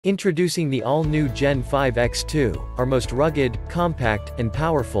Introducing the all-new GEN5X2, our most rugged, compact, and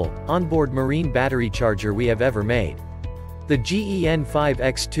powerful, onboard marine battery charger we have ever made. The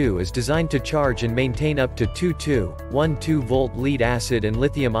GEN5X2 is designed to charge and maintain up to two 12-volt lead-acid and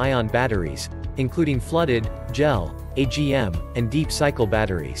lithium-ion batteries, including flooded, gel, AGM, and deep cycle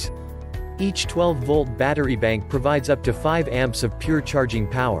batteries. Each 12-volt battery bank provides up to 5 amps of pure charging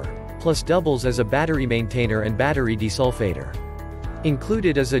power, plus doubles as a battery maintainer and battery desulfator.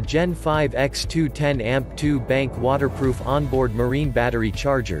 Included is a GEN5X2 10-amp 2-bank waterproof onboard marine battery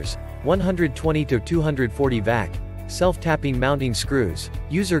chargers, 120 to 240 VAC, self-tapping mounting screws,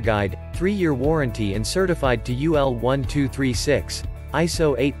 user guide, 3-year warranty and certified to UL 1236,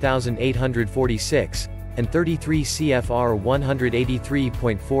 ISO 8846, and 33 CFR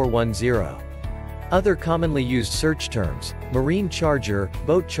 183.410. Other commonly used search terms: marine charger,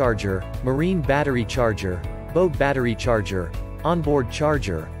 boat charger, marine battery charger, boat battery charger, onboard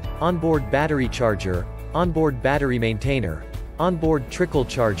charger, onboard battery charger, onboard battery maintainer, onboard trickle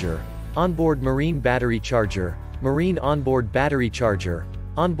charger, onboard marine battery charger, marine onboard battery charger,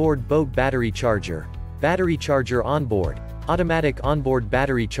 onboard boat battery charger, battery charger onboard, automatic onboard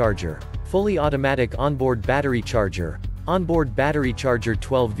battery charger, fully automatic onboard battery charger, onboard battery charger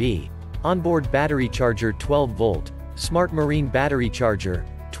 12V, onboard battery charger 12-volt, smart marine battery charger,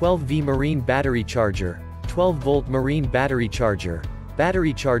 12V marine battery charger, 12-volt marine battery charger,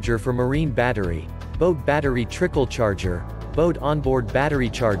 battery charger for marine battery, boat battery trickle charger, boat onboard battery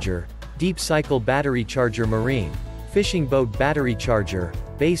charger, deep cycle battery charger marine, fishing boat battery charger,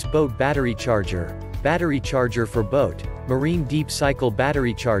 base boat battery charger, battery charger for boat, marine deep cycle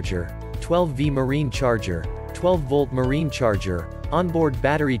battery charger, 12V marine charger, 12-volt marine charger, onboard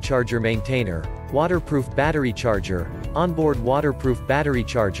battery charger maintainer, waterproof battery charger, onboard waterproof battery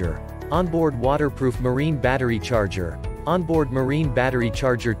charger, onboard waterproof marine battery charger, onboard marine battery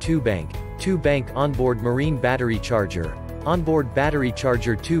charger 2-bank, 2-bank onboard marine battery charger, onboard battery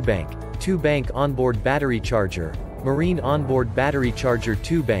charger 2-bank, 2-bank onboard battery charger, marine onboard battery charger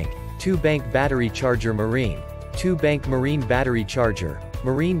 2-bank, 2-bank battery charger marine, 2-bank marine battery charger,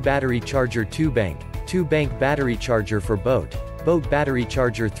 marine battery charger 2-bank, 2-bank battery charger for boat, boat battery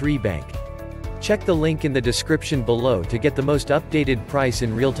charger 3-bank. Check the link in the description below to get the most updated price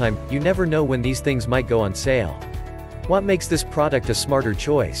in real time. You never know when these things might go on sale. What makes this product a smarter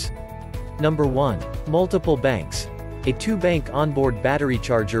choice? Number 1. Multiple banks. A 2-bank onboard battery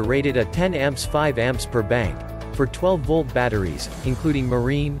charger rated at 10 amps 5 amps per bank, for 12-volt batteries, including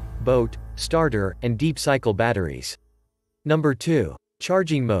marine, boat, starter, and deep cycle batteries. Number 2.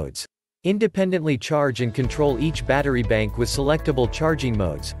 Charging modes. Independently charge and control each battery bank with selectable charging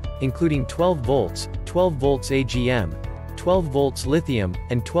modes, including 12 volts, 12 volts AGM, 12 volts lithium,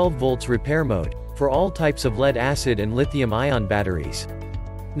 and 12 volts repair mode, for all types of lead-acid and lithium-ion batteries.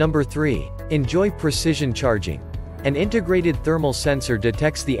 Number 3. Enjoy precision charging. An integrated thermal sensor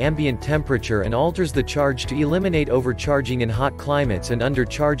detects the ambient temperature and alters the charge to eliminate overcharging in hot climates and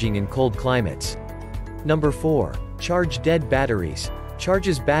undercharging in cold climates. Number 4. Charge dead batteries.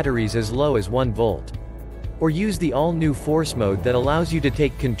 Charges batteries as low as 1 volt. Or use the all-new force mode that allows you to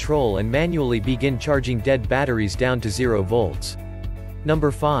take control and manually begin charging dead batteries down to 0 volts.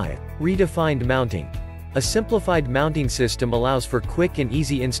 Number 5. Redefined mounting. A simplified mounting system allows for quick and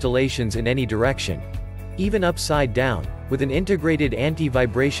easy installations in any direction, even upside down, with an integrated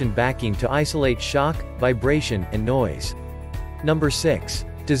anti-vibration backing to isolate shock, vibration, and noise. Number 6.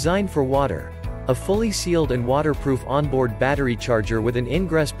 Designed for water. A fully sealed and waterproof onboard battery charger with an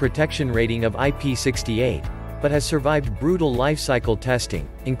ingress protection rating of IP68, but has survived brutal life cycle testing,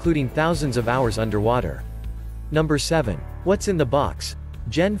 including thousands of hours underwater. Number 7. What's in the box?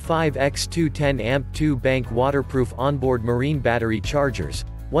 GEN5X2 10-amp 2-bank waterproof onboard marine battery chargers,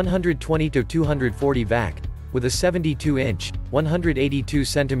 120 to 240 VAC, with a 72-inch, 182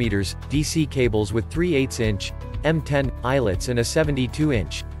 cm DC cables with 3/8-inch M10 eyelets and a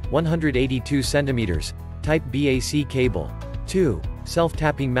 72-inch, 182 cm Type BAC cable. 2.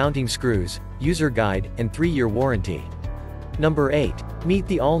 Self-tapping mounting screws, user guide, and 3-year warranty. Number 8. Meet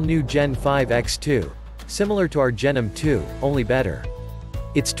the all-new GEN5X2. Similar to our GEN5X2, only better.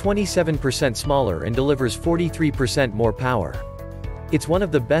 It's 27% smaller and delivers 43% more power. It's one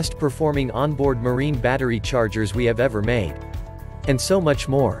of the best performing onboard marine battery chargers we have ever made. And so much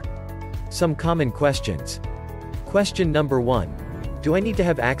more. Some common questions. Question number 1. Do I need to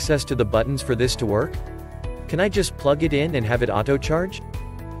have access to the buttons for this to work? Can I just plug it in and have it auto-charge?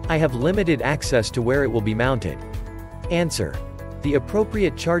 I have limited access to where it will be mounted. Answer. The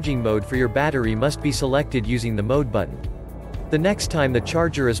appropriate charging mode for your battery must be selected using the mode button. The next time the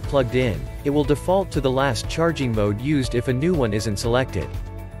charger is plugged in, it will default to the last charging mode used if a new one isn't selected.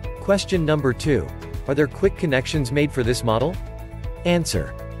 Question number 2. Are there quick connections made for this model?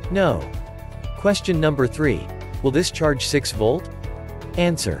 Answer. No. Question number 3. Will this charge 6 volt?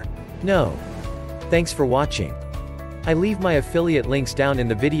 Answer. No. Thanks for watching. I leave my affiliate links down in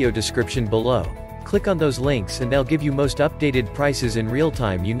the video description below. Click on those links and they'll give you most updated prices in real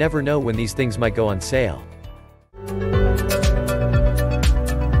time. You never know when these things might go on sale.